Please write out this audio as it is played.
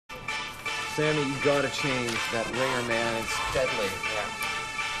Sammy, you gotta change that ringer, man. It's deadly.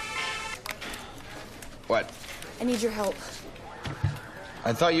 Yeah. What? I need your help.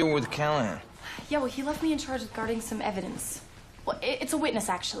 I thought you were with Callahan. Yeah, well, he left me in charge of guarding some evidence. Well, it's a witness,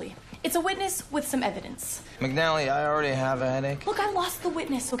 actually. It's a witness with some evidence. McNally, I already have a headache. Look, I lost the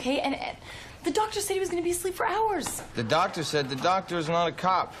witness, okay? And the doctor said he was going to be asleep for hours. The doctor said the doctor is not a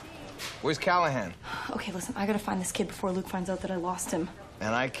cop. Where's Callahan? Okay, listen, I gotta find this kid before Luke finds out that I lost him.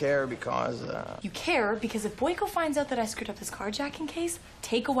 And I care because, You care because if Boyko finds out that I screwed up his carjacking case,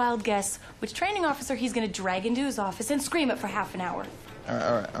 take a wild guess which training officer he's gonna drag into his office and scream at for half an hour.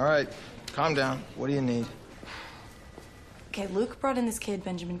 All right. Calm down. What do you need? Okay, Luke brought in this kid,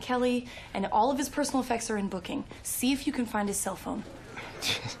 Benjamin Kelly, and all of his personal effects are in booking. See if you can find his cell phone.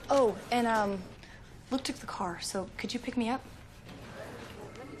 Oh, and, Luke took the car, so could you pick me up?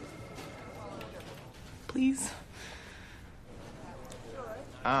 Please?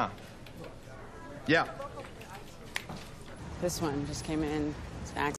 Yeah. This one just came in.